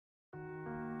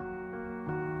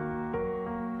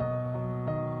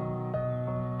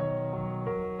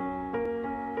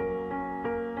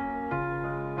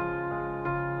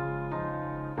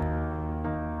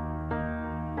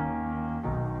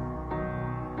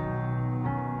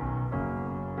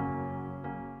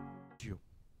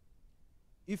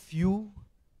if you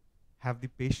have the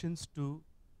patience to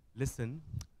listen,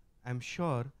 I'm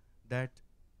sure that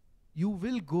you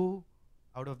will go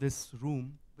out of this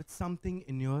room with something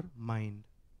in your mind.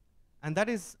 And that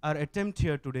is our attempt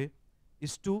here today,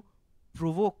 is to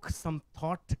provoke some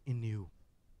thought in you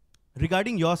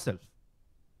regarding yourself.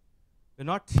 We're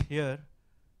not here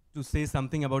to say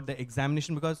something about the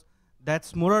examination because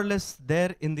that's more or less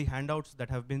there in the handouts that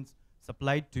have been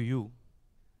supplied to you.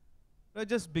 I'll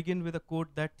just begin with a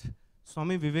quote that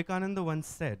Swami Vivekananda once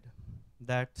said,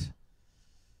 that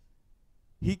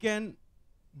he can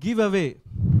give away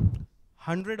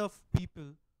 100 of people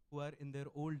who are in their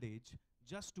old age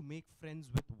just to make friends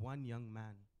with one young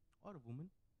man or a woman.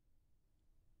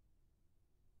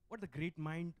 What the great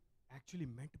mind actually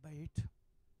meant by it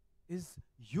is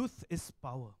youth is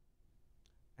power.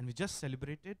 And we just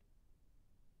celebrated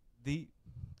the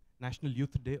National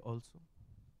Youth Day also.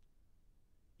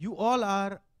 You all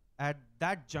are at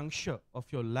that juncture of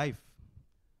your life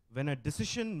when a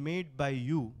decision made by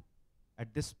you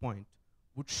at this point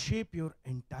would shape your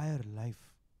entire life.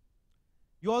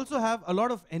 You also have a lot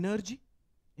of energy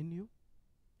in you.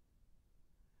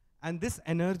 And this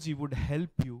energy would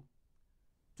help you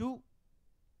to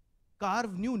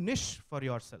carve new niche for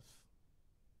yourself.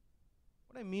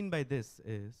 What I mean by this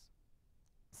is,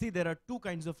 see, there are two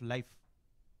kinds of life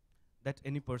that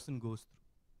any person goes through.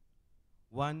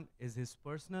 One is his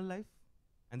personal life,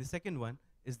 and the second one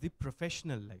is the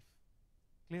professional life.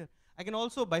 Clear? I can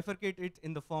also bifurcate it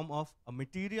in the form of a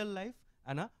material life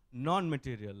and a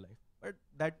non-material life. But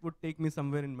that would take me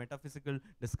somewhere in metaphysical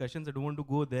discussions. I don't want to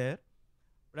go there.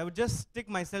 But I would just stick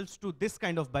myself to this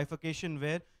kind of bifurcation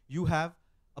where you have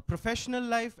a professional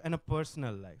life and a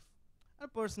personal life. A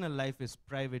personal life is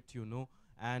private, you know,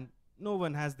 and no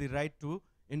one has the right to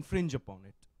infringe upon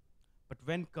it. But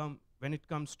when it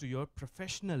comes to your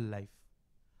professional life,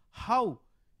 how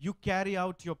you carry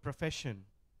out your profession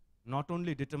not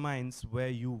only determines where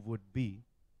you would be,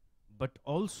 but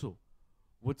also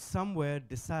would somewhere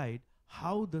decide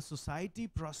how the society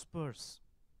prospers,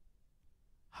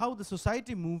 how the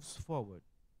society moves forward.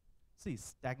 See,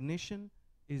 stagnation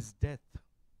is death.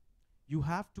 You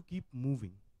have to keep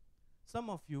moving. Some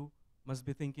of you must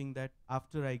be thinking that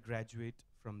after I graduate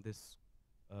from this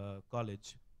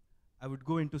college, I would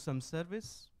go into some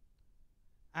service.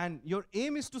 And your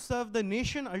aim is to serve the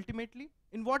nation ultimately,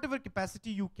 in whatever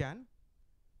capacity you can.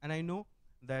 And I know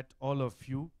that all of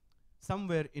you,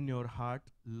 somewhere in your heart,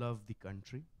 love the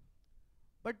country.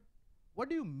 But what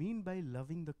do you mean by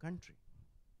loving the country?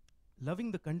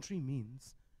 Loving the country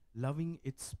means loving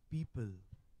its people.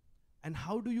 And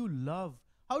how do you love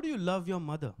your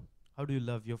mother? How do you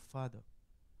love your father?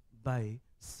 By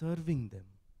serving them.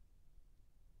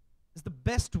 It's the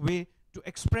best way to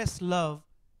express love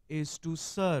is to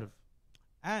serve.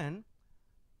 And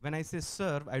when I say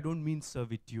serve, I don't mean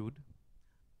servitude.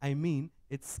 I mean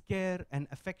it's care and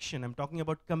affection. I'm talking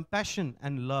about compassion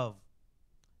and love.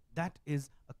 That is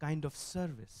a kind of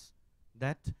service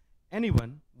that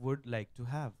anyone would like to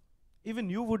have. Even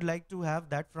you would like to have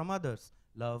that from others.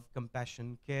 Love,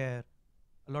 compassion, care,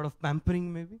 a lot of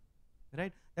pampering maybe,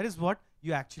 right? That is what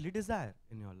you actually desire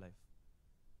in your life.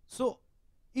 So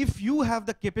if you have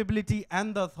the capability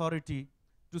and the authority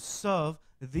to serve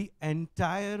the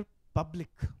entire public,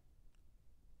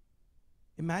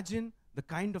 imagine the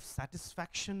kind of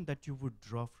satisfaction that you would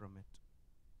draw from it.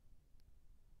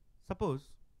 Suppose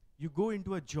you go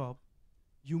into a job,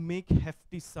 you make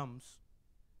hefty sums,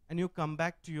 and you come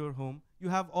back to your home, you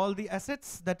have all the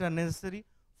assets that are necessary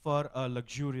for a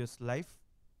luxurious life.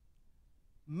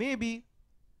 Maybe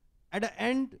at the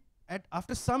end,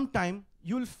 after some time,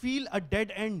 you'll feel a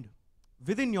dead end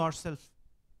within yourself.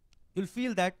 You'll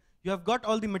feel that you have got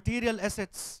all the material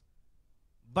assets,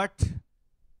 but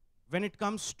when it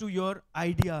comes to your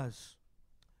ideas,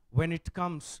 when it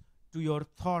comes to your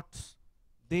thoughts,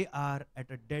 they are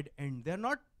at a dead end. They're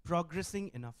not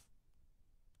progressing enough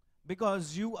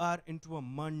because you are into a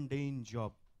mundane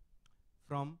job.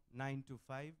 From 9 to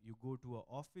 5, you go to an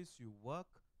office, you work.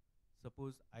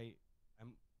 Suppose I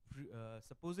am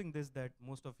supposing this, that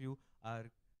most of you are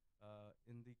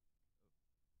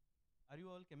are you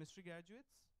all chemistry graduates?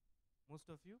 Most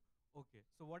of you? Okay.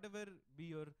 So whatever be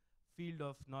your field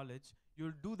of knowledge,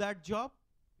 you'll do that job,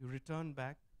 you return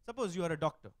back. Suppose you are a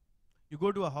doctor. You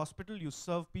go to a hospital, you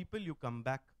serve people, you come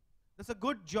back. That's a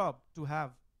good job to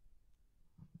have.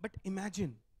 But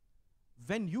imagine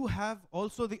when you have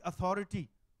also the authority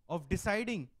of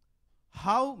deciding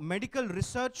how medical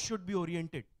research should be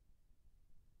oriented.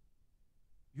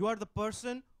 You are the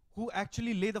person who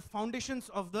actually lay the foundations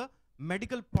of the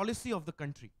medical policy of the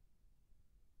country.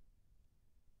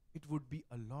 it would be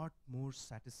a lot more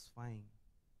satisfying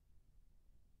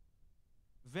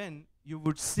when you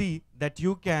would see that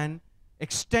you can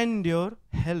extend your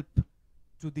help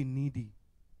to the needy.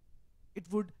 It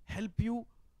would help you,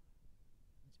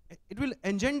 it will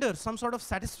engender some sort of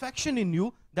satisfaction in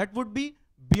you that would be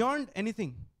beyond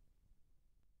anything.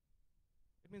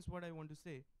 It means what I want to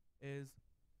say is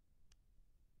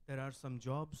there are some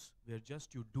jobs where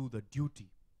just you do the duty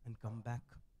and come back.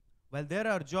 While there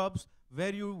are jobs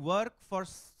where you work for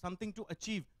something to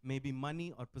achieve, maybe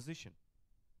money or position.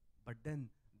 But then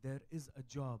there is a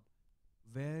job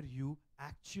where you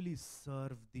actually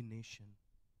serve the nation.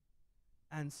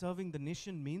 And serving the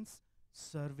nation means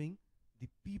serving the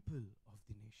people of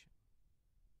the nation.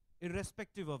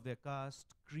 Irrespective of their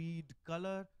caste, creed,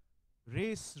 color,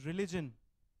 race, religion,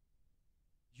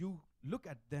 you look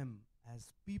at them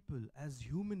as people, as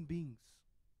human beings.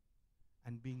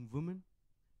 And being women,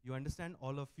 you understand,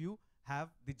 all of you have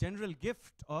the general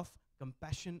gift of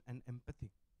compassion and empathy.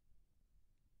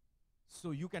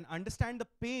 So you can understand the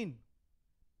pain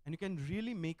and you can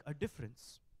really make a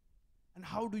difference. And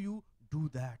how do you do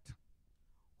that?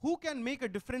 Who can make a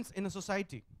difference in a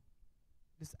society?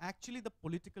 It's actually the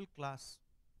political class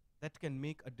that can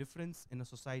make a difference in a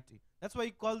society. That's why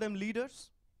you call them leaders,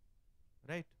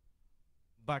 right?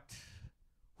 But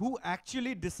who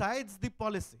actually decides the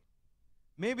policy?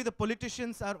 Maybe the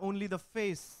politicians are only the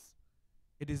face.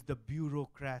 It is the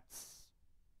bureaucrats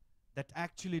that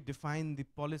actually define the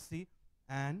policy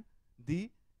and the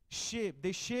shape.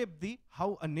 They shape the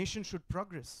how a nation should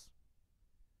progress.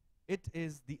 It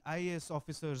is the IAS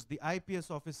officers, the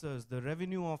IPS officers, the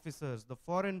revenue officers, the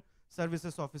foreign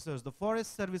services officers, the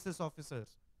forest services officers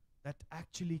that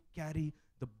actually carry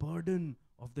the burden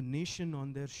of the nation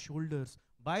on their shoulders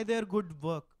by their good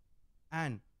work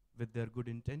and with their good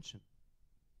intention.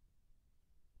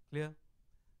 Clear?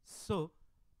 So,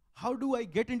 how do I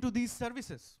get into these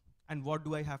services? And what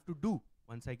do I have to do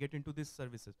once I get into these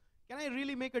services? Can I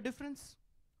really make a difference?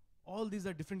 All these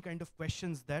are different kind of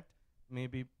questions that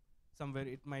maybe somewhere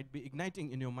it might be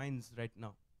igniting in your minds right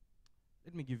now.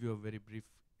 Let me give you a very brief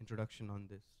introduction on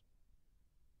this.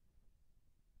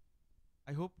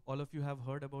 I hope all of you have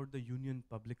heard about the Union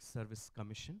Public Service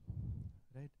Commission,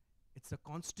 right? It's a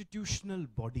constitutional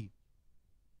body,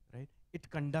 right? It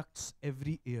conducts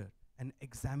every year an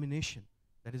examination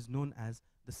that is known as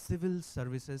the Civil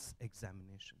Services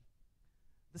Examination.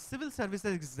 The Civil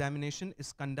Services Examination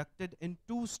is conducted in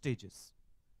 2 stages.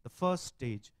 The first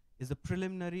stage is a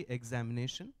preliminary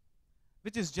examination,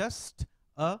 which is just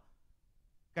a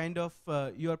kind of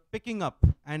you are picking up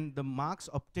and the marks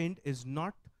obtained is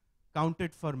not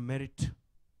counted for merit.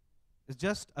 It's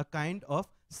just a kind of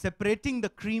separating the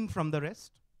cream from the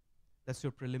rest. That's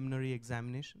your preliminary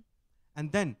examination.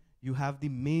 And then you have the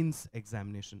mains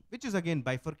examination, which is again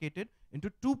bifurcated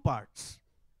into 2 parts.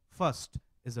 First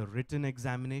is a written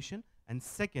examination, and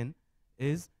second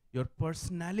is your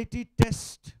personality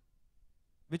test,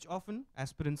 which often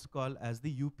aspirants call as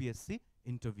the UPSC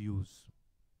interviews.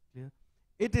 Clear?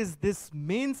 It is this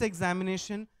mains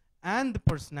examination and the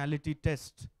personality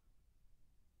test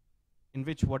in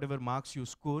which whatever marks you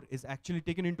score is actually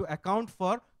taken into account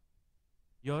for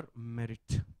your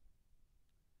merit.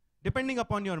 Depending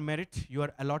upon your merit, you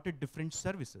are allotted different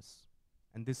services.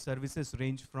 And these services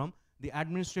range from the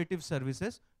administrative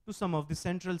services to some of the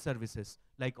central services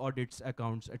like audits,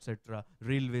 accounts, etc.,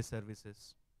 railway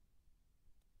services.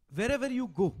 Wherever you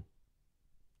go,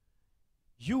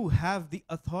 you have the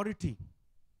authority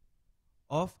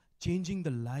of changing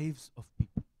the lives of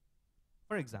people.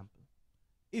 For example,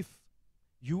 if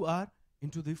you are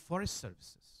into the forest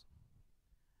services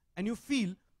and you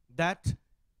feel that,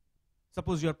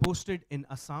 suppose you are posted in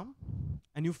Assam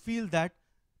and you feel that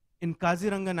in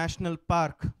Kaziranga National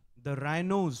Park, the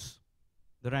rhinoceros,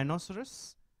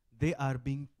 they are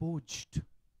being poached.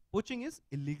 Poaching is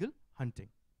illegal hunting,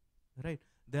 right?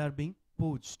 They are being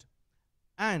poached.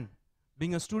 And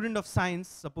being a student of science,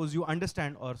 suppose you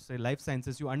understand, or say life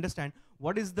sciences, you understand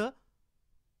what is the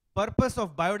purpose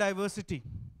of biodiversity.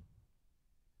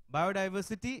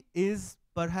 Biodiversity is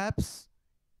perhaps,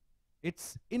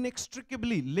 it's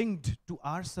inextricably linked to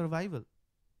our survival.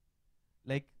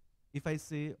 Like if I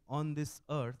say on this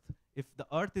earth, if the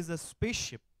earth is a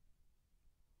spaceship,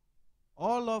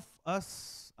 all of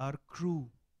us are crew.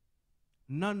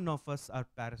 None of us are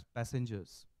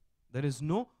passengers. There is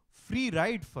no free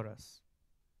ride for us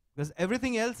because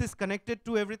everything else is connected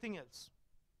to everything else.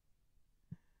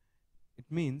 It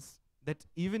means that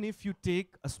even if you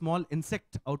take a small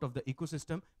insect out of the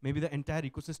ecosystem, maybe the entire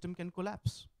ecosystem can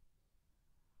collapse.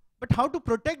 But how to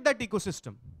protect that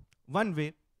ecosystem? One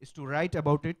way is to write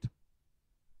about it,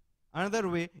 Another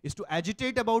way is to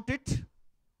agitate about it.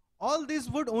 All this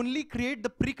would only create the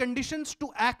preconditions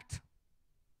to act.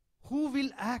 Who will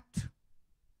act?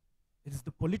 It is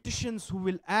the politicians who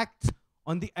will act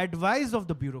on the advice of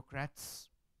the bureaucrats.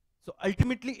 So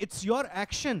ultimately, it's your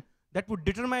action that would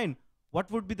determine what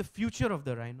would be the future of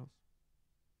the rhinos.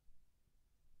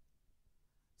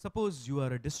 Suppose you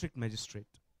are a district magistrate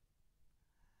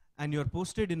and you're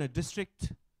posted in a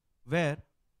district where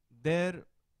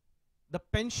the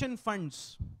pension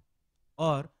funds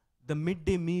or the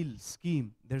midday meal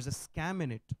scheme, there's a scam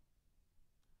in it.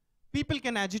 People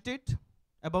can agitate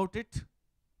about it.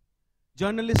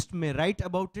 Journalists may write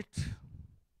about it.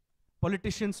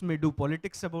 Politicians may do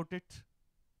politics about it.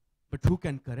 But who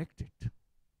can correct it?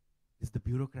 It's the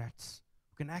bureaucrats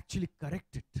who can actually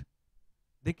correct it.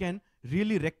 They can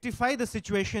really rectify the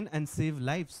situation and save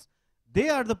lives. They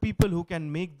are the people who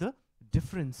can make the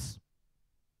difference.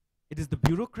 It is the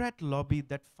bureaucrat lobby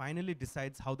that finally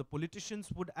decides how the politicians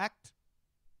would act.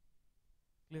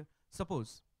 Clear?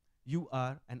 Suppose you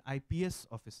are an IPS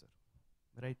officer,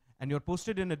 right? And you're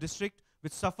posted in a district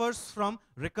which suffers from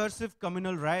recursive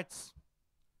communal riots.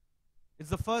 It's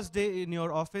the first day in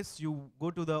your office, you go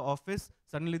to the office,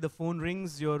 suddenly the phone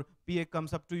rings, your PA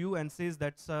comes up to you and says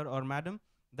that, sir or madam,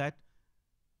 that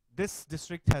this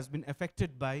district has been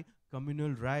affected by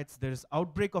communal riots. There is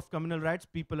outbreak of communal riots.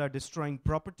 People are destroying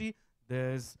property.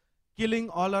 There's killing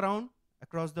all around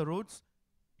across the roads.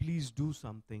 Please do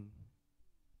something.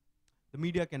 The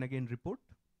media can again report.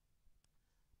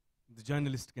 The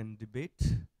journalist can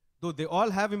debate. Though they all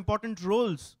have important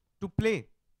roles to play.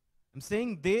 I'm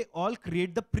saying they all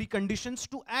create the preconditions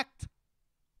to act.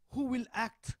 Who will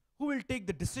act? Who will take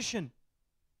the decision?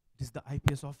 It is the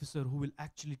IPS officer who will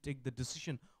actually take the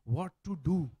decision what to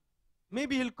do.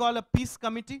 Maybe he'll call a peace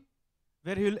committee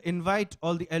where he'll invite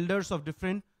all the elders of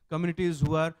different communities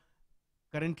who are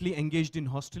currently engaged in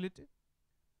hostility.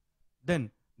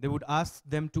 Then they would ask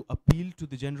them to appeal to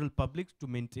the general public to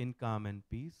maintain calm and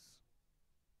peace.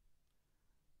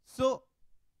 So,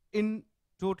 in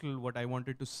total, what I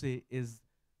wanted to say is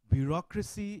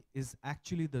bureaucracy is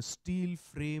actually the steel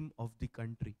frame of the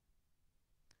country.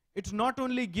 It not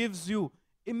only gives you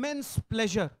immense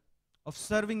pleasure of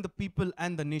serving the people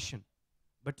and the nation,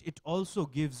 but it also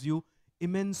gives you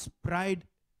immense pride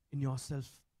in yourself.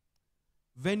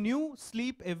 When you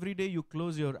sleep every day, you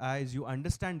close your eyes, you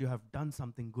understand you have done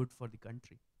something good for the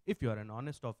country. If you are an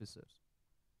honest officer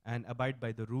and abide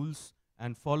by the rules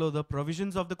and follow the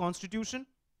provisions of the Constitution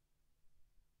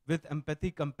with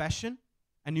empathy, compassion,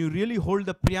 and you really hold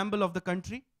the preamble of the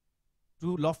country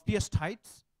to loftiest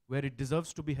heights where it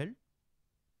deserves to be held,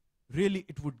 really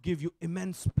it would give you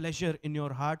immense pleasure in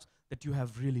your hearts that you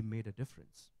have really made a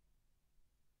difference.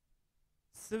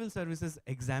 Civil services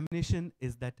examination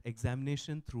is that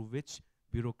examination through which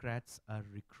bureaucrats are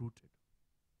recruited.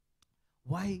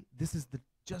 Why this is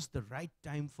just the right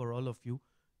time for all of you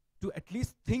to at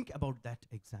least think about that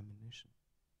examination.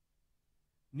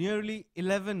 Nearly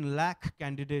 11 lakh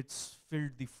candidates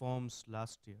filled the forms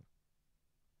last year,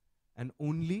 and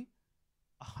only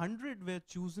 100 were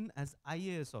chosen as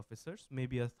IAS officers,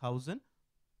 maybe 1,000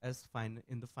 as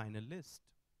in the final list.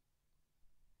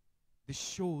 This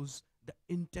shows the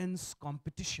intense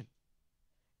competition.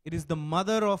 It is the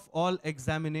mother of all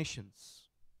examinations.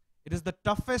 It is the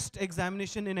toughest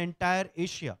examination in entire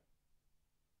Asia.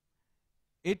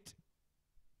 It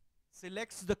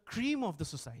selects the cream of the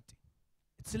society.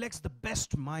 It selects the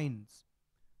best minds.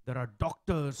 There are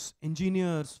doctors,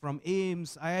 engineers from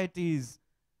AIMS, IITs,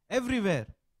 everywhere.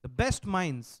 The best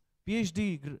minds,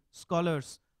 PhD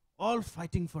scholars, all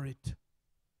fighting for it.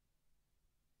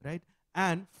 Right?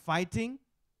 And fighting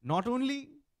not only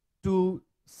to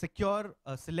secure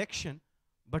a selection,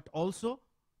 but also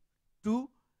to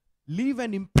leave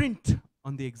an imprint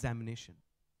on the examination.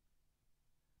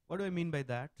 What do I mean by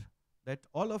that? That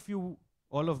all of you,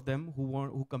 all of them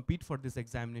who compete for this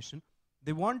examination,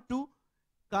 they want to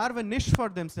carve a niche for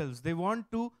themselves. They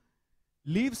want to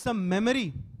leave some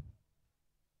memory.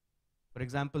 For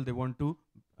example, they want to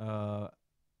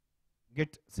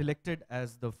get selected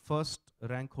as the first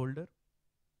rank holder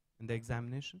in the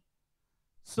examination.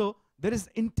 So there is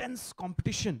intense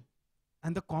competition,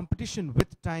 and the competition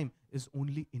with time is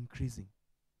only increasing.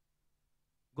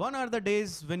 Gone are the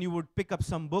days when you would pick up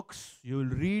some books, you will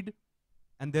read,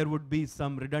 and there would be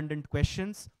some redundant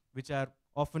questions which are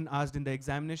often asked in the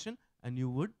examination, and you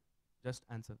would just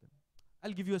answer them.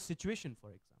 I'll give you a situation, for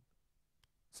example.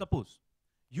 Suppose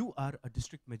you are a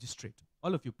district magistrate.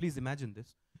 All of you, please imagine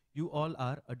this. You all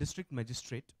are a district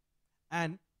magistrate,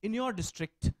 and in your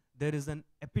district, there is an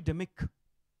epidemic.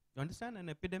 You understand? An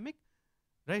epidemic,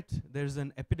 right? There's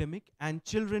an epidemic, and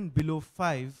children below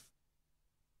 5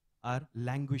 are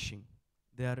languishing.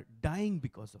 They are dying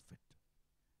because of it.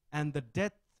 And the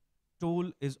death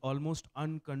toll is almost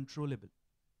uncontrollable.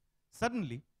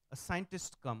 Suddenly, a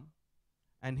scientist comes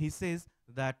and he says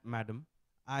that, madam,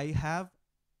 I have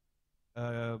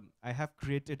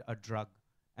created a drug,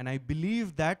 and I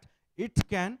believe that it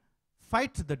can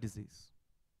fight the disease.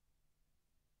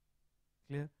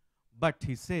 Clear? But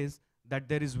he says that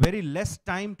there is very less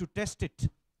time to test it,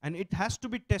 and it has to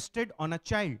be tested on a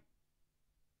child.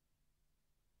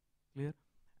 Clear?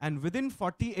 And within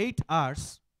 48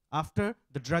 hours, after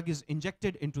the drug is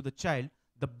injected into the child,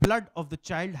 the blood of the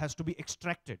child has to be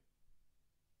extracted.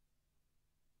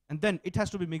 And then it has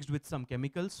to be mixed with some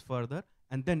chemicals further,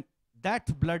 and then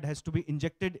that blood has to be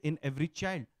injected in every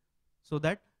child so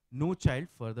that no child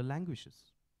further languishes.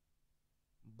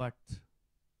 But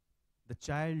the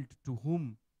child to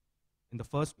whom in the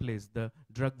first place the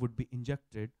drug would be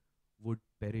injected would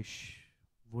perish,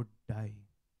 would die.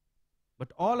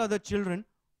 But all other children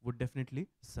would definitely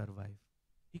survive.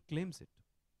 He claims it.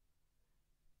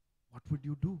 What would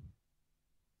you do?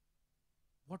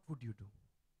 What would you do?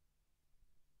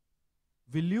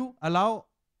 Will you allow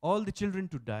all the children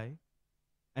to die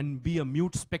and be a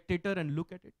mute spectator and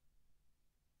look at it?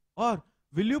 Or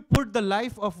will you put the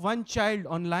life of one child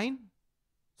online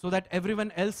so that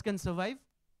everyone else can survive?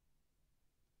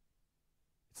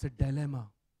 It's a dilemma.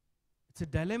 It's a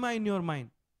dilemma in your mind.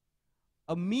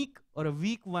 A meek or a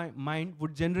weak mind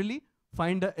would generally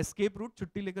find an escape route.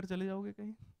 Chutti lekar chale jaoge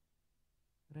kahin.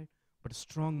 Right? But a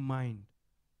strong mind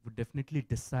would definitely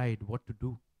decide what to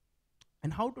do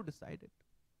and how to decide it.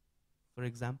 For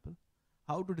example,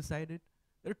 how to decide it?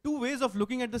 There are two ways of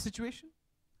looking at the situation.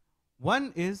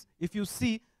 One is if you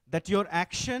see that your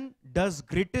action does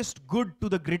greatest good to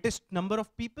the greatest number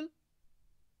of people,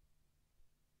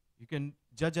 you can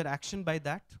judge your action by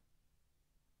that.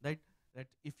 That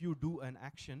if you do an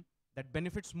action that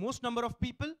benefits most number of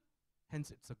people, hence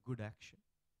it's a good action.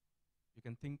 You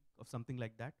can think of something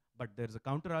like that. But there's a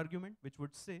counter argument which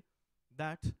would say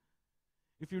that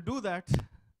if you do that,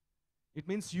 it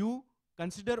means you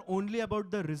consider only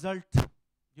about the result.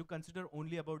 You consider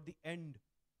only about the end.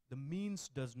 The means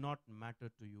does not matter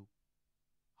to you.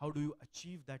 How do you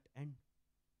achieve that end?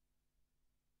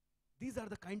 These are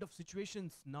the kind of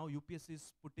situations now UPSC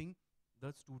is putting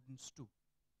the students to.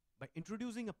 By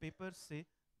introducing a paper, say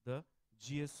the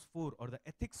GS4 or the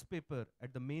ethics paper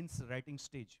at the mains writing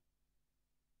stage.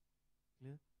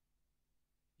 Clear?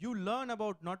 You learn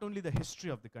about not only the history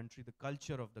of the country, the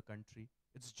culture of the country,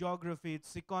 its geography,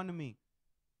 its economy,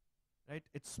 right?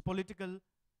 Its political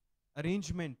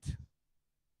arrangement,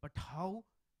 but how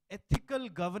ethical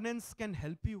governance can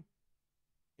help you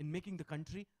in making the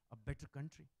country a better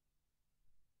country.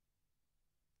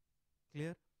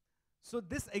 Clear? So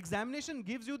this examination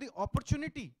gives you the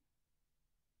opportunity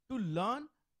to learn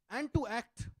and to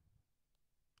act.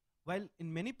 While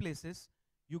in many places,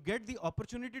 you get the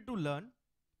opportunity to learn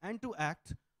and to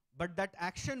act, but that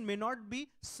action may not be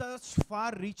such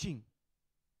far-reaching.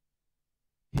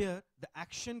 Here, the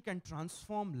action can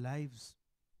transform lives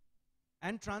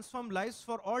and transform lives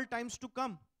for all times to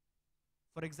come.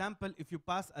 For example, if you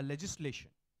pass a legislation,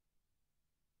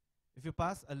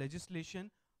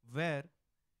 where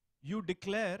you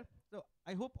declare, so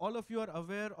I hope all of you are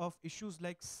aware of issues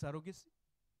like surrogacy,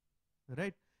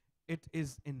 right? It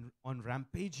is on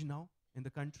rampage now in the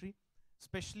country,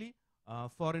 especially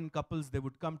foreign couples. They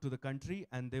would come to the country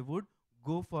and they would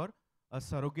go for a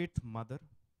surrogate mother.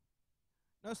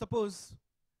 Now suppose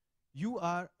you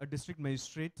are a district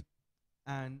magistrate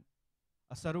and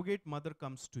a surrogate mother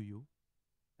comes to you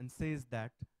and says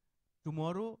that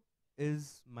tomorrow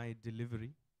is my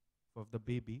delivery of the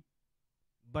baby,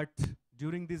 but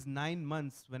during these 9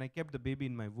 months when I kept the baby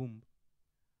in my womb,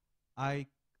 I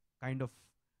kind of,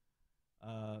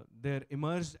 there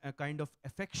emerged a kind of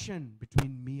affection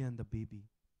between me and the baby,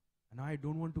 and I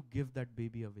don't want to give that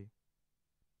baby away.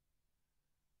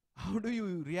 How do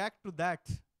you react to that?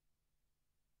 Do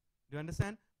you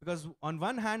understand? Because on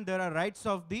one hand, there are rights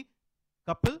of the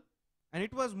couple, and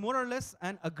it was more or less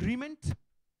an agreement,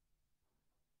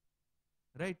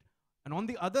 right? And on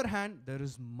the other hand, there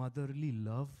is motherly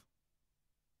love.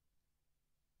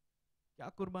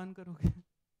 Kya kurban karoge?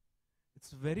 It's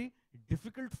very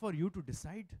difficult for you to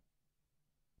decide.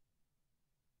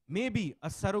 Maybe a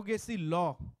surrogacy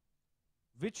law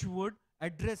which would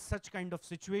address such kind of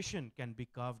situation can be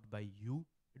carved by you.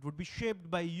 It would be shaped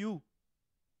by you.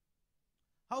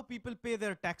 How people pay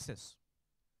their taxes.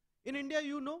 In India,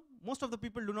 you know, most of the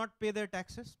people do not pay their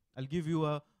taxes. I'll give you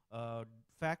a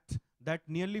fact that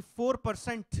nearly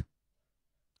 4%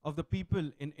 of the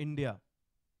people in India,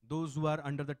 those who are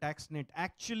under the tax net,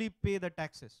 actually pay the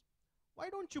taxes. Why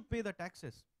don't you pay the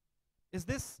taxes? Is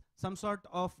this some sort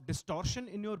of distortion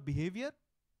in your behavior?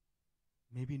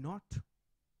 Maybe not.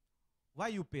 Why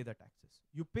you pay the taxes?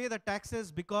 You pay the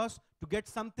taxes because to get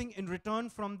something in return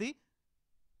from the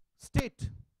state,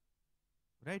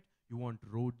 right? You want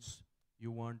roads,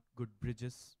 you want good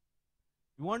bridges,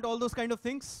 you want all those kind of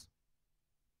things.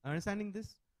 Understanding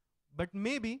this? But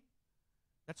maybe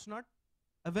that's not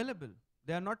available.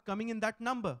 They are not coming in that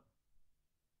number.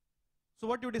 So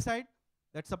what you decide?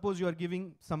 That suppose you are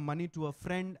giving some money to a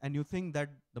friend and you think that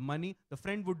the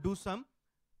friend would do some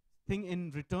thing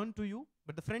in return to you,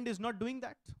 but the friend is not doing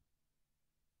that.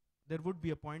 There would be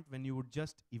a point when you would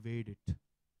just evade it.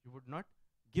 You would not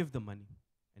give the money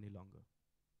any longer.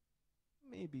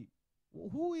 Maybe.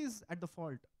 Who is at the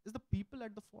fault? Is the people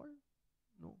at the fault?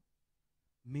 No.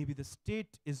 Maybe the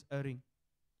state is erring.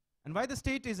 And why the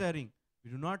state is erring?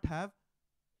 We do not have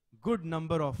good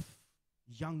number of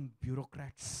young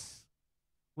bureaucrats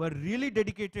who are really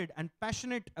dedicated and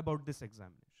passionate about this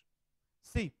examination.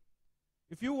 See,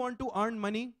 if you want to earn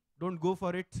money, don't go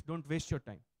for it, don't waste your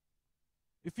time.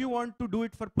 If you want to do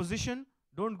it for position,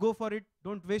 don't go for it,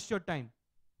 don't waste your time.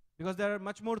 Because there are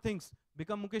much more things.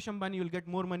 Become Mukesh Ambani, you'll get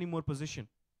more money, more position.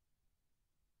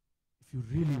 If you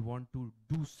really want to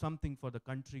do something for the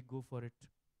country, go for it.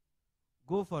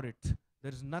 Go for it.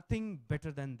 There is nothing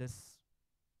better than this.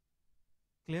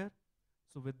 Clear?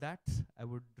 So with that, I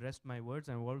would rest my words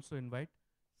and also invite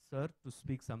Sir to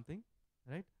speak something.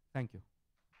 Right? Thank you.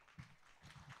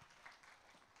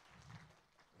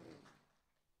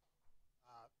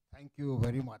 Thank you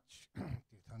very much,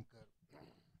 Tirthankar.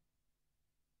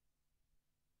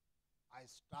 I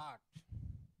start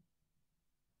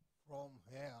from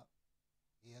where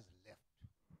he has left.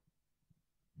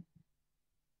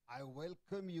 I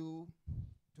welcome you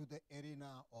to the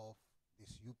arena of this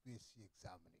UPSC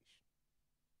examination.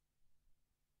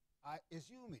 I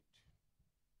assume it,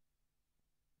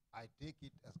 I take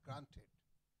it as granted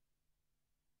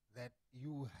that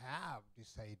you have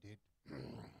decided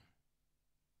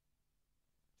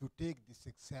to take this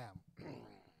exam,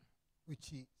 which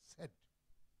he said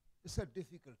is a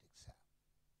difficult exam.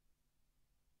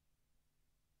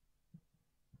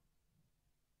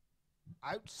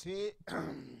 I would say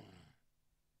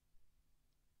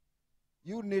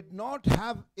you need not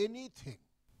have anything.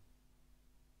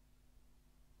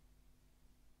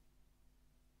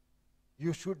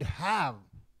 You should have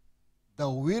the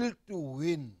will to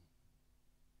win,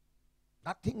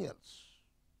 nothing else.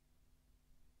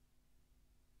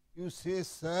 You say,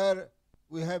 sir,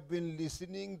 we have been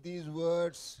listening these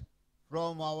words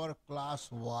from our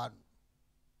class 1.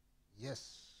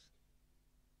 Yes.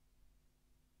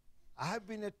 I have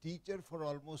been a teacher for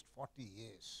almost 40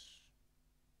 years.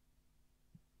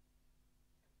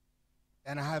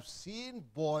 And I have seen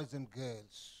boys and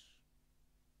girls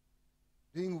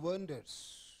doing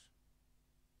wonders.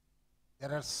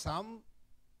 There are some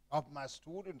of my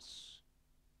students,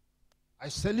 I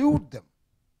salute them.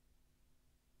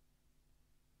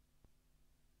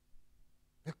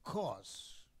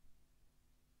 Because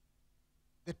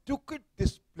they took it,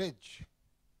 this pledge,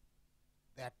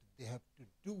 that they have to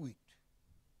do it.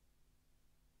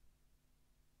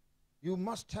 You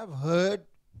must have heard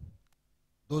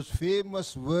those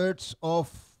famous words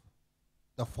of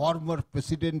the former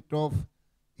President of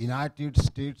United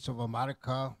States of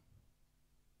America,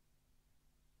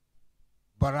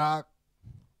 Barack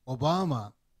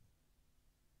Obama.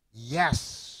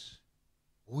 Yes,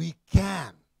 we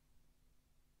can.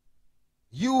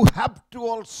 You have to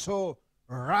also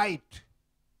write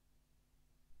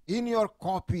in your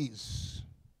copies,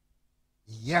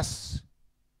 yes,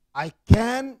 I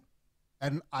can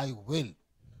and I will.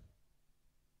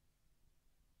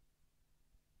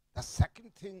 The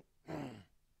second thing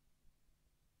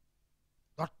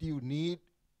that you need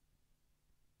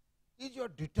is your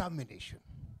determination.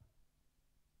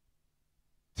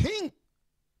 Think,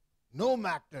 no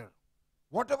matter,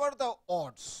 whatever the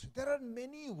odds, there are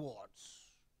many odds.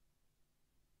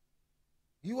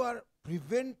 You are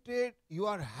prevented, you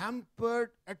are hampered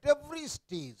at every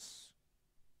stage.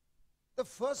 The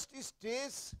first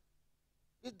stage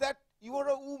is that you are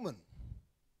a woman.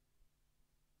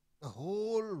 The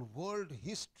whole world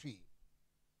history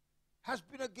has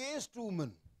been against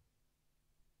women.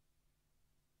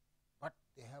 But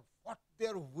they have fought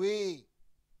their way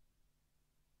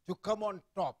to come on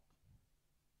top.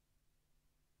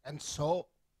 And so,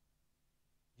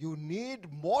 you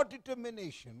need more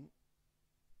determination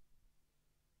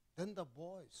than the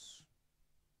boys.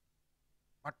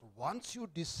 But once you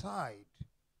decide,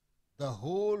 The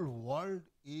whole world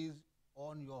is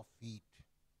on your feet.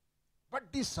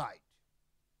 But decide.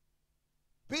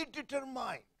 Be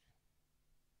determined.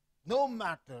 No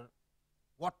matter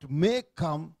what may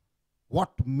come,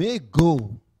 what may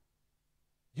go,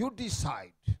 you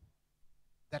decide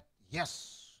that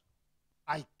yes,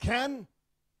 I can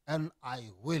and I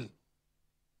will.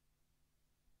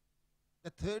 The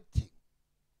third thing,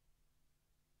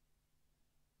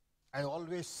 I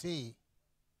always say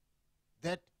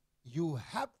that you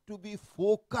have to be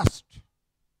focused.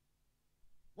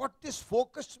 What this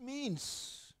focus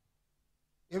means,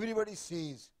 everybody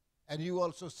says, and you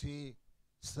also say,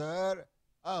 sir,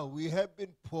 we have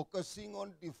been focusing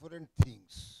on different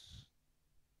things.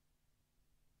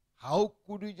 How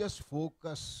could you just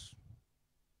focus?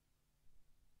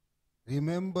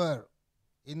 Remember,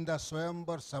 in the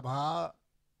Swayamvar Sabha,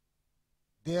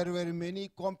 there were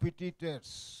many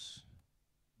competitors.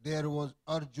 There was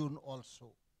Arjun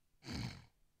also.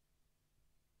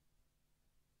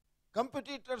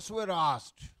 Competitors were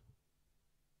asked,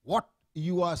 what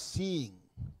you are seeing?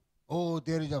 Oh,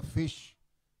 there is a fish,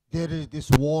 there is this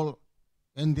wall,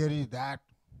 and there is that.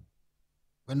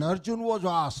 When Arjun was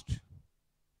asked,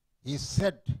 he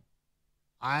said,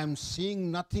 I am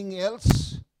seeing nothing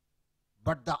else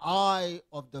but the eye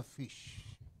of the fish.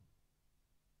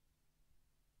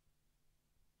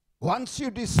 Once you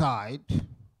decide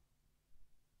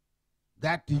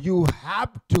that you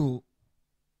have to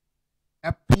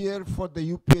appear for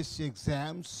the UPSC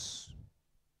exams,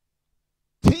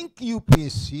 think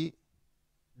UPSC,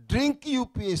 drink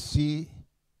UPSC,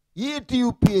 eat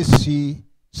UPSC,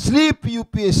 sleep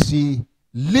UPSC,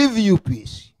 live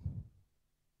UPSC.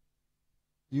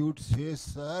 You would say,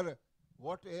 sir,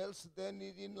 what else then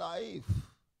is in life?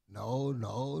 No,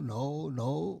 no, no,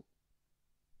 no.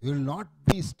 You will not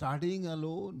be studying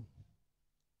alone.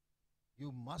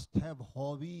 You must have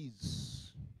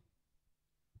hobbies.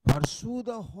 Pursue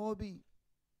the hobby.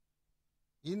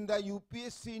 In the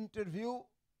UPSC interview,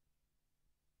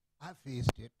 I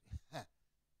faced it.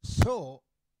 So,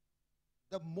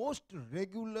 the most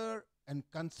regular and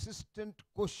consistent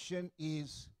question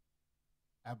is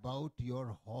about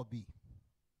your hobby.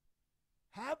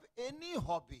 Have any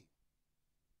hobby.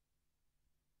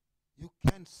 You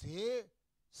can say,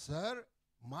 sir,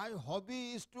 my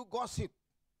hobby is to gossip.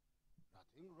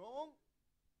 Nothing wrong.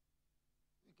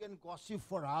 We can gossip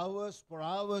for hours, for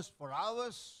hours, for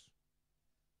hours.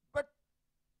 But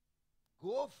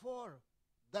go for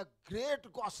the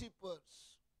great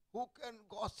gossipers who can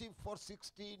gossip for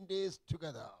 16 days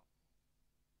together.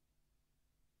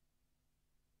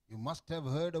 You must have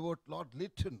heard about Lord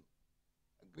Lytton,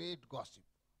 a great gossiper.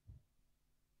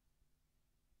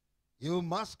 You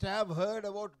must have heard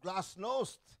about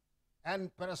Glasnost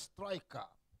and Perestroika.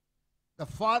 The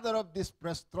father of this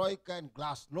Perestroika and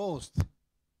Glasnost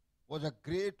was a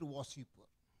great gossiper.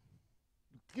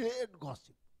 Great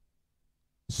gossip.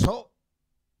 So,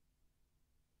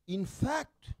 in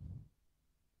fact,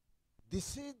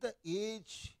 this is the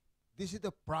age, this is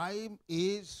the prime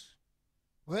age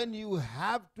when you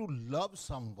have to love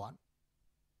someone,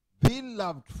 be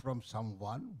loved from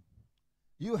someone,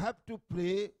 you have to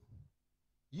play,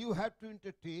 you have to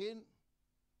entertain.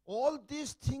 All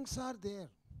these things are there,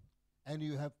 and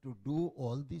you have to do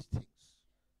all these things.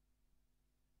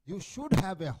 You should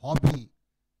have a hobby.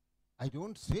 I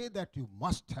don't say that you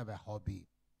must have a hobby,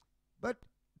 but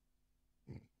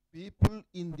people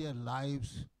in their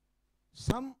lives,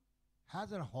 some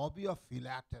has a hobby of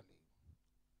philately.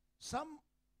 Some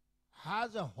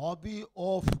has a hobby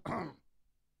of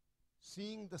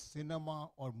seeing the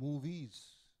cinema or movies.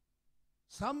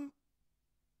 Some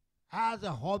has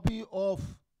a hobby of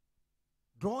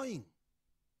drawing,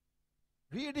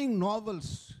 reading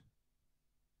novels,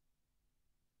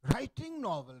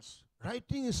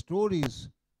 writing stories,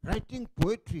 writing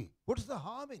poetry. What's the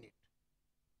harm in it?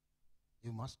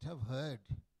 You must have heard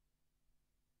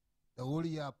the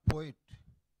Odia poet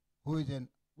who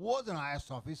was an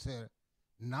IAS officer,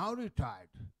 now retired.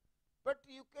 But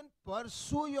you can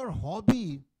pursue your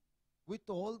hobby with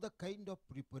all the kind of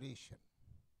preparation.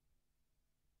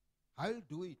 I'll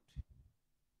do it.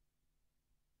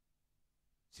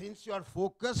 Since you are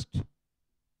focused,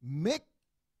 make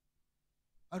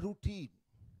a routine,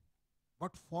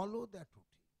 but follow that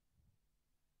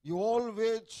routine. You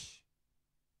always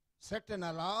set an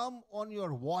alarm on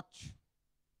your watch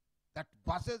that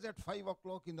buzzes at 5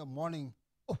 o'clock in the morning.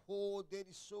 Oh, there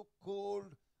is so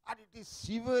cold and it is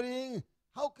shivering.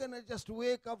 How can I just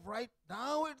wake up right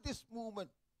now at this moment?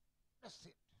 That's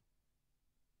it.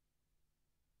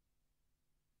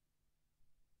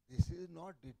 This is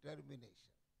not determination.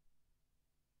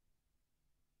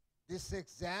 This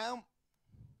exam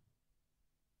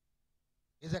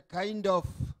is a kind of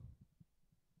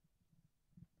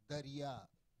दरिया.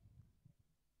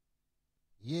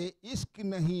 ये इश्क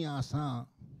नहीं आसान,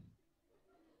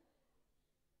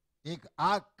 एक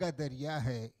आग का दरिया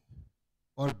है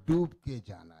और डूब के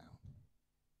जाना है.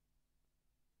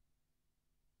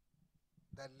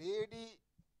 The lady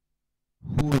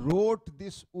who wrote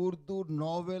this Urdu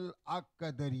novel Aag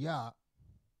Ka Darya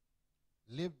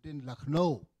lived in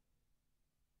Lucknow,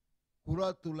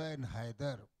 Quratullah and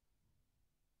Hyder.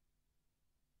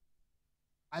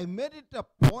 I made it a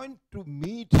point to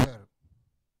meet her,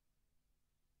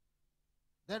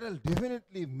 that I'll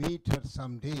definitely meet her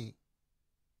someday.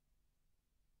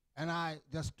 And I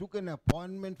just took an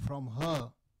appointment from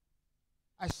her.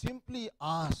 I simply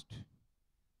asked,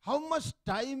 how much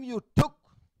time you took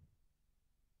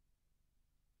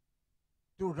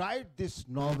to write this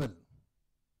novel?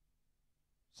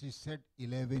 She said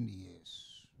 11 years.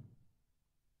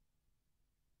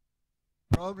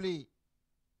 Probably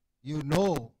you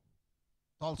know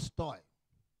Tolstoy,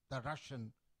 the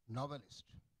Russian novelist.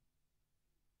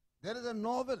 There is a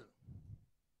novel,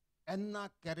 Anna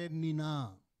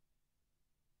Karenina.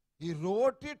 He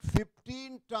wrote it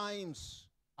 15 times,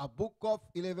 a book of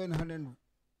 1100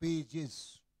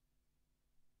 pages.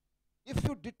 If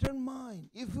you determine,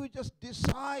 if you just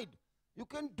decide, you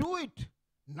can do it.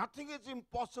 Nothing is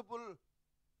impossible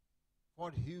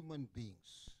for human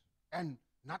beings. And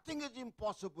nothing is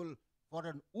impossible for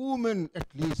a woman at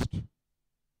least.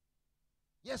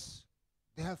 Yes,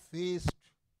 they have faced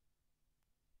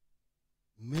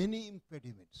many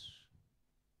impediments.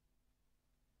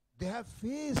 They have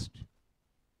faced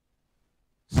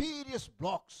serious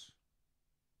blocks.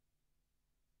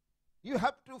 You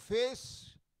have to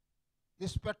face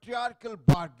this patriarchal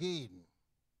bargain.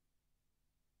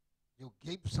 You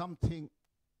give something,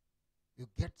 you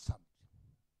get something.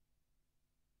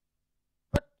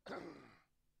 But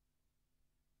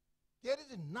there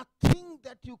is nothing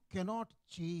that you cannot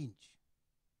change.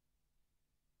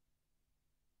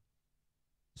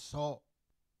 So,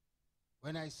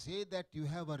 when I say that you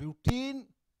have a routine,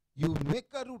 you make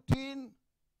a routine,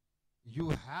 you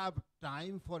have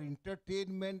time for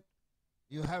entertainment,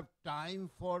 you have time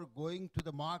for going to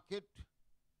the market,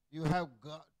 you have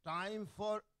time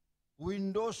for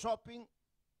window shopping,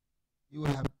 you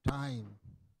have time.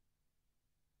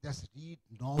 Just read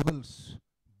novels,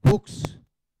 books.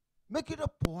 Make it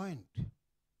a point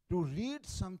to read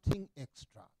something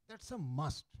extra. That's a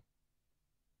must.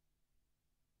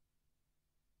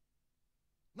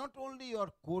 Not only your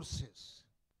courses,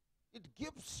 it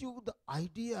gives you the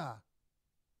idea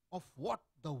of what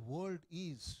the world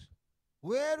is,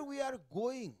 where we are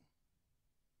going.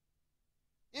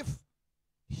 If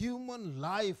human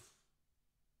life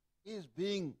is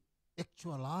being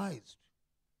actualized,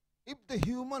 if the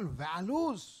human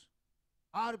values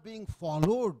are being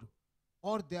followed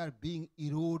or they are being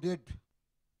eroded.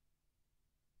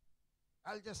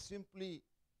 I'll just simply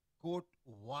quote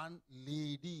one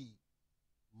lady,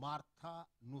 Martha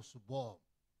Nussbaum.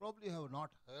 Probably have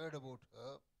not heard about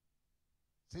her.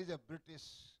 She's a British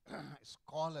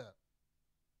scholar.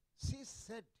 She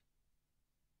said,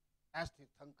 as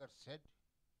Tirthankar said,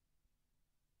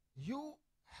 you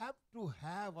have to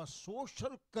have a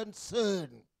social concern.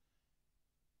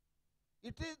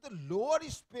 It is the lower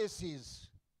species,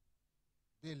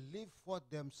 they live for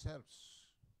themselves.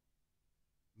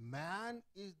 Man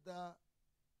is the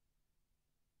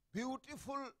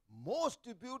beautiful, most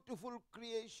beautiful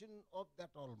creation of that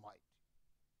Almighty.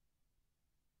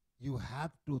 You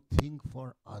have to think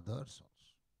for others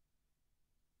also.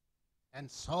 And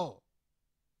so,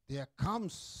 there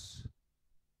comes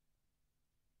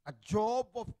a job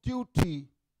of duty,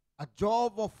 a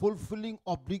job of fulfilling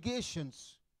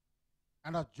obligations,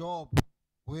 and a job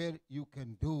where you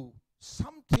can do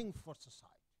something for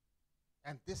society.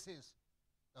 And this is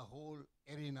the whole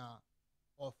arena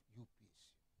of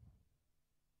UPSC.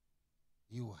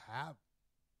 You have,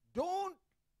 don't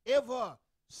ever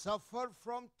suffer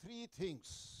from three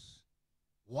things.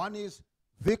 One is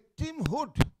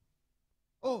victimhood.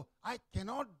 Oh, I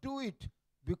cannot do it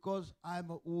because I'm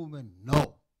a woman.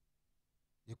 No,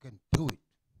 you can do it.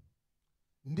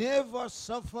 Never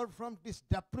suffer from this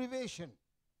deprivation.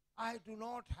 I do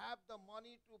not have the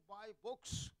money to buy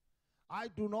books. I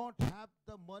do not have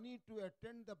the money to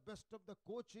attend the best of the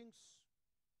coachings.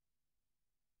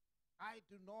 I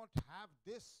do not have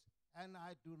this and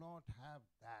I do not have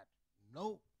that.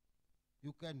 No,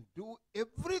 you can do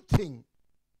everything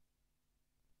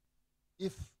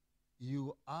if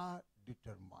you are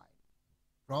determined.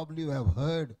 Probably you have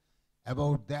heard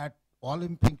about that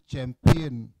Olympic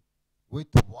champion with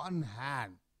one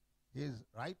hand. His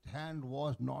right hand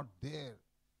was not there.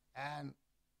 and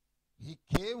he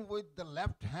came with the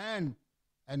left hand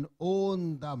and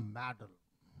owned the medal.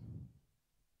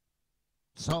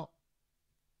 So,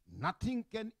 nothing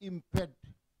can impede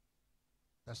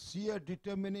the sheer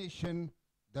determination,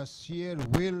 the sheer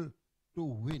will to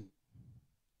win.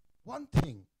 One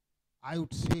thing I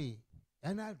would say,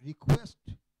 and I request,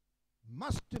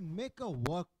 must make a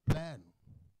work plan.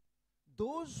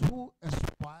 Those who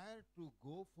aspire to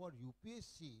go for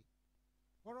UPSC,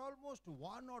 for almost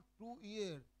 1 or 2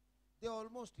 years, they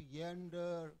almost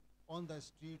yander on the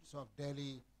streets of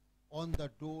Delhi, on the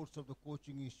doors of the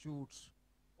coaching institutes,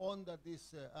 on the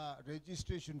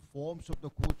registration forms of the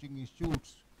coaching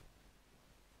institutes.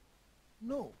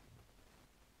 No.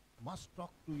 Must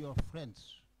talk to your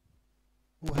friends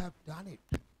who have done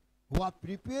it, who are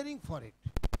preparing for it,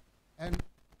 and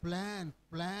plan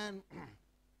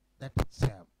that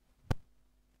exam.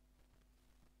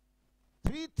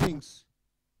 3 things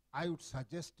I would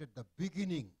suggest at the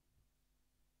beginning.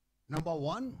 Number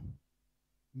 1,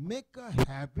 make a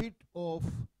habit of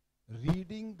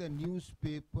reading the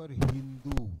newspaper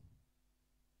Hindu.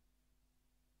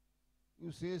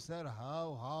 You say, sir,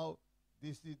 how?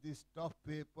 This is this tough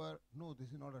paper. No, this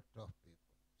is not a tough paper.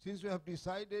 Since we have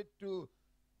decided to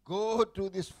go to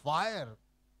this fire,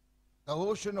 the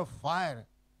ocean of fire,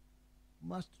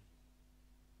 must.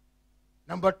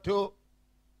 Number 2,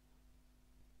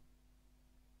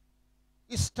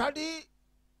 study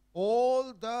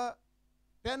all the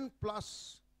 10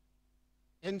 plus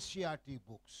NCERT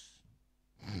books.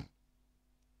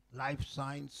 Life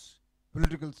science,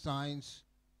 political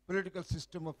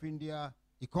system of India,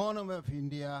 economy of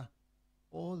India,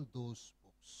 all those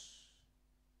books.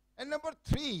 And number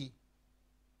 3,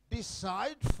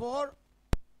 decide for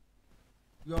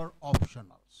your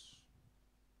optionals.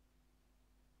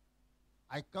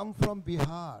 I come from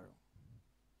Bihar.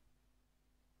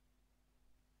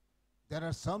 There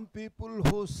are some people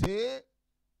who say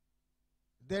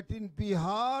that in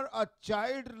Bihar a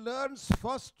child learns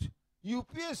first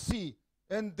UPSC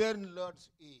and then learns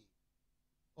A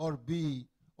or B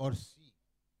or C.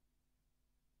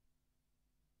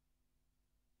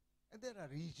 And there are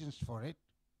reasons for it.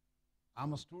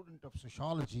 I'm a student of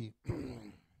sociology.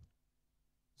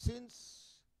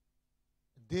 Since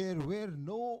there were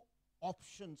no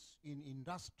options in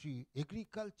industry,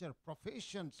 agriculture,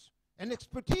 professions, and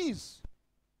expertise,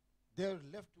 they were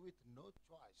left with no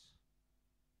choice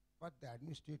but the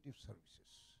administrative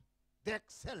services. They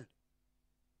excelled.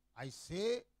 I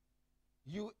say,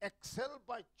 you excel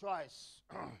by choice.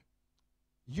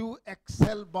 You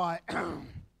excel by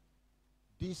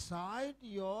decide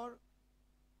your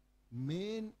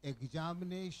main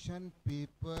examination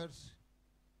papers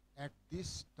at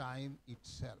this time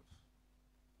itself.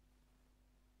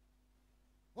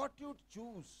 What you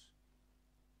choose?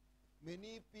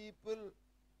 Many people,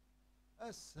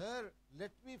 sir,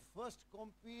 let me first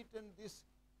compete in this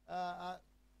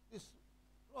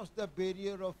cross the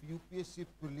barrier of UPSC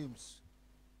prelims.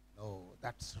 No,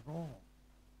 that's wrong.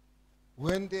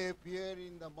 When they appear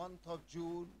in the month of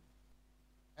June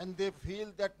and they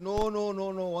feel that no,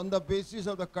 on the basis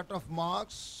of the cut-off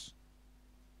marks,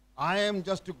 I am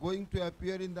just going to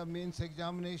appear in the mains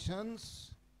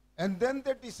examinations, and then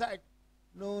they decide,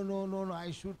 no,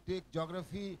 I should take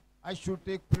geography, I should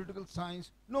take political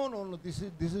science. No, this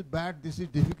is bad, this is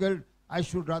difficult. I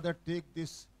should rather take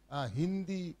this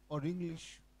Hindi or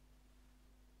English.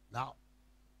 Now,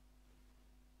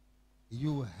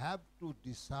 you have to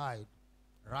decide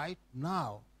right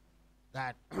now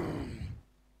that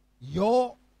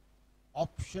your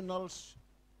optionals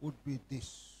would be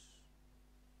this.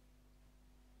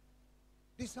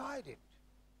 Decide it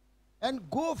and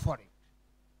go for it.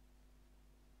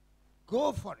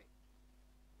 Go for it.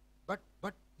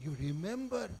 But you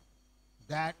remember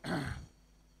that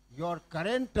your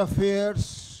current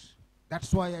affairs,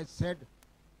 that's why I said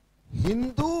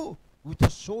Hindu with a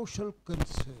social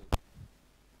concern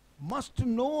must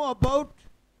know about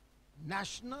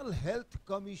National Health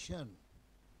Commission.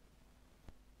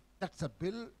 That's a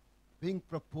bill being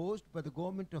proposed by the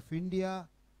Government of India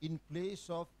in place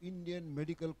of Indian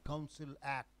Medical Council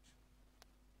Act.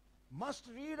 Must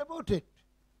read about it.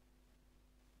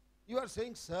 You are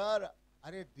saying, sir,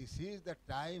 this is the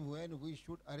time when we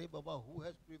should, Baba, who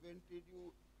has prevented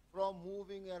you from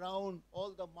moving around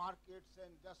all the markets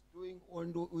and just doing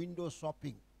window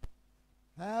shopping?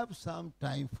 Have some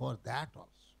time for that also.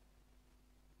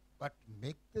 But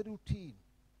make the routine,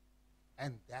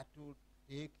 and that will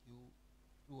take you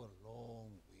to a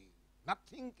long way.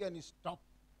 Nothing can stop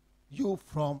you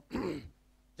from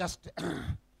just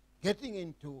getting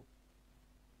into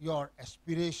your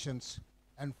aspirations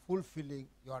and fulfilling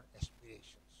your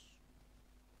aspirations.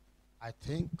 I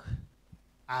think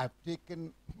I've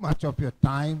taken much of your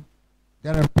time.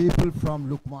 There are people from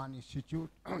LUKMAAN Institute.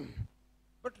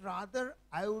 But rather,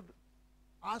 I would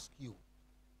ask you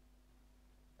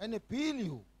and appeal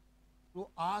you to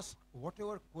ask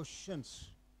whatever questions,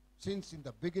 since in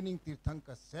the beginning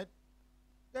Tirthankar said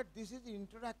that this is an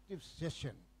interactive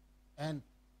session, and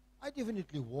I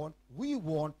definitely want, we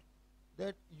want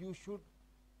that you should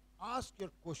ask your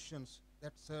questions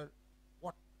that, sir,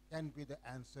 what can be the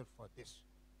answer for this?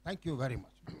 Thank you very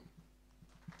much.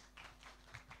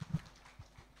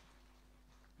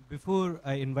 Before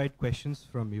I invite questions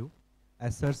from you,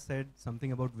 as sir said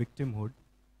something about victimhood,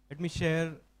 let me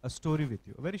share a story with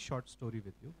you, a very short story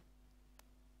with you.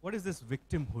 What is this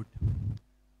victimhood?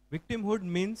 Victimhood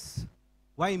means,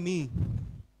 why me?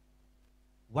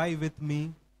 Why with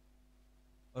me?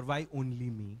 Or why only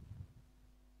me?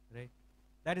 Right?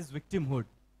 That is victimhood.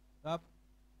 आप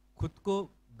खुद को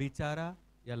बेचारा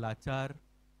या लाचार,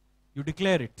 you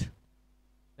declare it.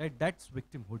 Right? That's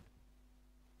victimhood.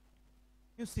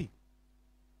 You see,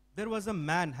 there was a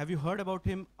man, have you heard about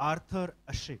him? Arthur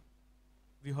Ashe.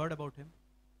 Have you heard about him?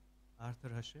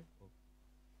 Arthur Ashe? Oh.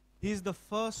 He is the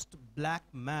first black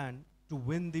man to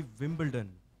win the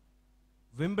Wimbledon.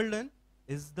 Wimbledon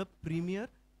is the premier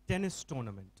tennis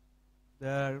tournament.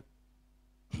 There are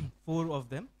 4 of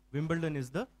them. Wimbledon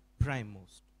is the prime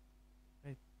most.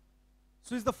 Right?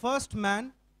 So he's the first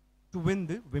man to win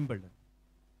the Wimbledon.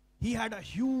 He had a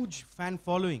huge fan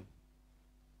following.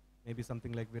 Maybe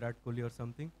something like Virat Kohli or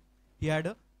something. He had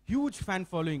a huge fan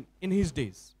following in his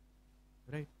days.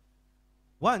 Right?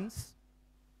 Once,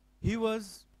 he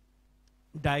was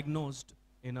diagnosed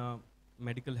in a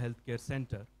medical healthcare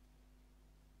center,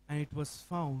 and it was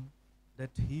found that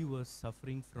he was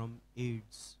suffering from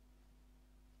AIDS,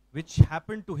 which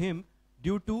happened to him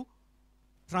due to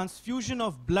transfusion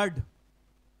of blood.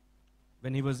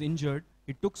 When he was injured,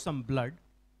 he took some blood,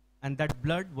 and that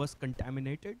blood was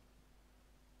contaminated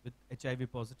with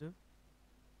HIV positive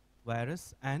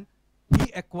virus, and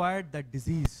he acquired that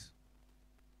disease.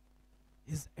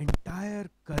 His entire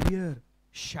career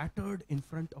shattered in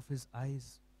front of his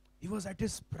eyes. He was at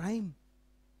his prime.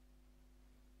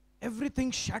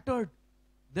 Everything shattered.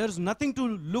 There's nothing to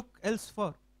look else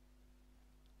for.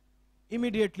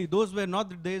 Immediately, those were not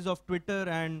the days of Twitter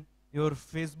and your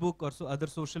Facebook or other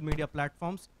social media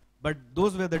platforms, but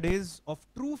those were the days of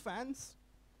true fans.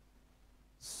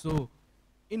 So,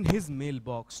 in his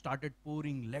mailbox started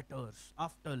pouring letters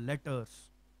after letters.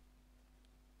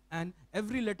 And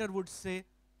every letter would say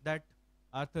that,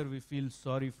 Arthur, we feel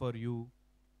sorry for you.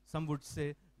 Some would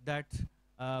say that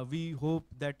we hope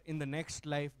that in the next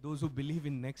life, those who believe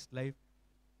in next life,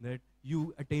 that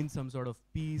you attain some sort of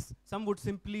peace. Some would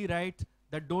simply write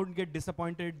that don't get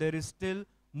disappointed, there is still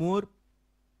more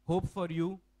hope for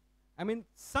you. I mean,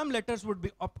 some letters would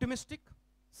be optimistic,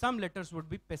 some letters would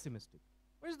be pessimistic.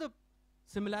 What is the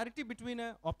similarity between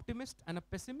an optimist and a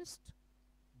pessimist?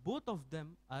 Both of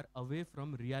them are away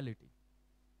from reality,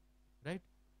 right?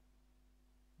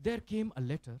 There came a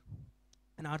letter,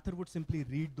 and Arthur would simply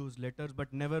read those letters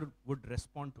but never would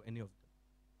respond to any of them.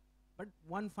 But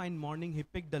one fine morning, he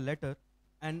picked the letter,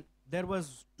 and there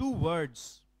was 2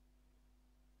 words.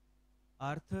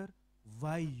 Arthur,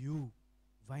 why you?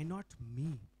 Why not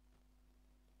me?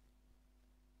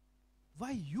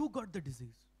 Why you got the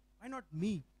disease? Why not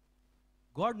me?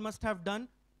 God must have done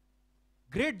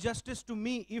great justice to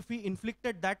me if he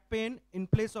inflicted that pain in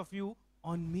place of you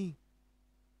on me.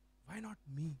 Why not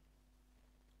me?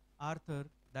 Arthur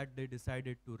that day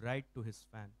decided to write to his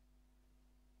fan.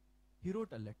 He wrote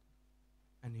a letter,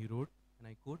 and he wrote, and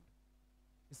I quote,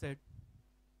 he said,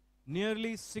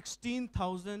 nearly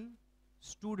 16,000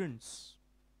 students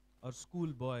or school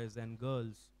boys and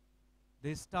girls,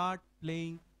 they start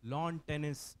playing lawn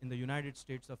tennis in the United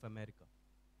States of America.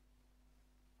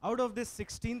 Out of this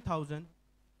 16,000,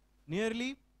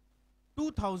 nearly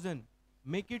 2,000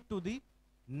 make it to the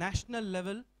national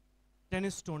level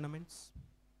tennis tournaments.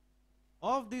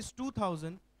 Of these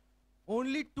 2,000,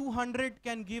 only 200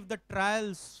 can give the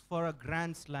trials for a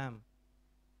Grand Slam.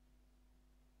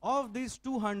 Of these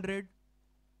 200,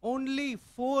 only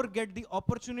 4 get the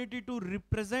opportunity to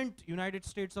represent United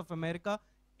States of America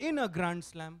in a Grand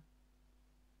Slam.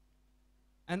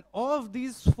 And of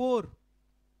these 4,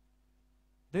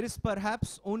 there is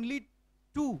perhaps only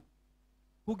 2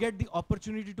 who get the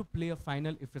opportunity to play a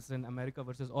final if it's an America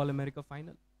versus All-America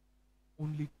final.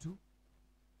 Only 2.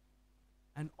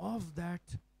 And of that,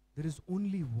 there is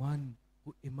only 1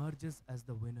 who emerges as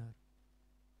the winner.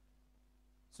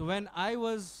 So when I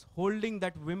was holding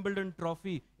that Wimbledon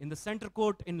trophy in the Centre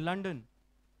Court in London,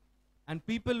 and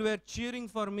people were cheering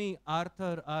for me,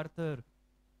 Arthur, Arthur,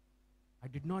 I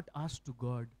did not ask to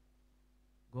God,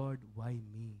 God, why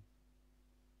me?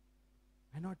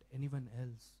 Why not anyone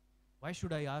else? Why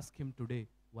should I ask him today,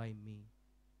 why me?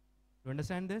 You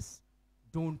understand this?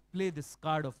 Don't play this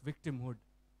card of victimhood.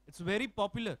 It's very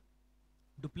popular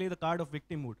to play the card of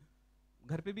victimhood.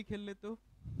 घर पे भी खेल लेते हो?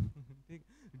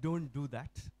 Don't do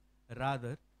that.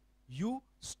 Rather, you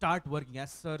start working.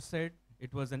 As sir said,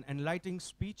 it was an enlightening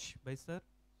speech by sir.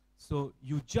 So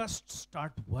you just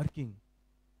start working.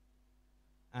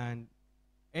 And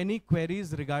any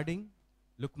queries regarding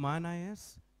LUKMAAN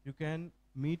IAS, you can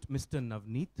meet Mr.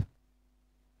 Navneet.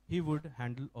 He would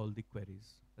handle all the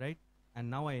queries, right? And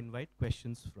now I invite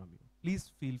questions from you. Please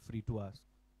feel free to ask.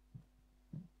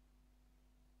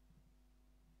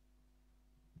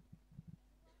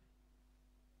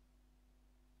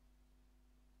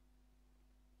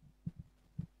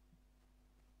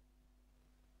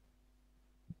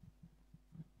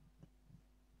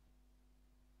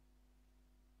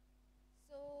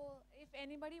 So, if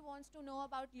anybody wants to know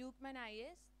about LUKMAAN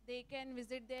IAS, they can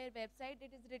visit their website.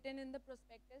 It is written in the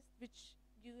prospectus which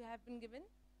you have been given.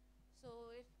 So,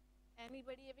 if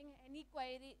anybody having any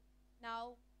query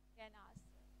now can ask.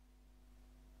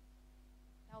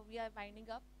 Now we are winding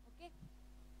up. Okay.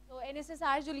 So,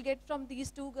 NSSRs you'll get from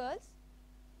these two girls.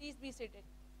 Please be seated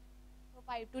for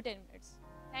 5 to 10 minutes.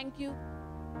 Thank you.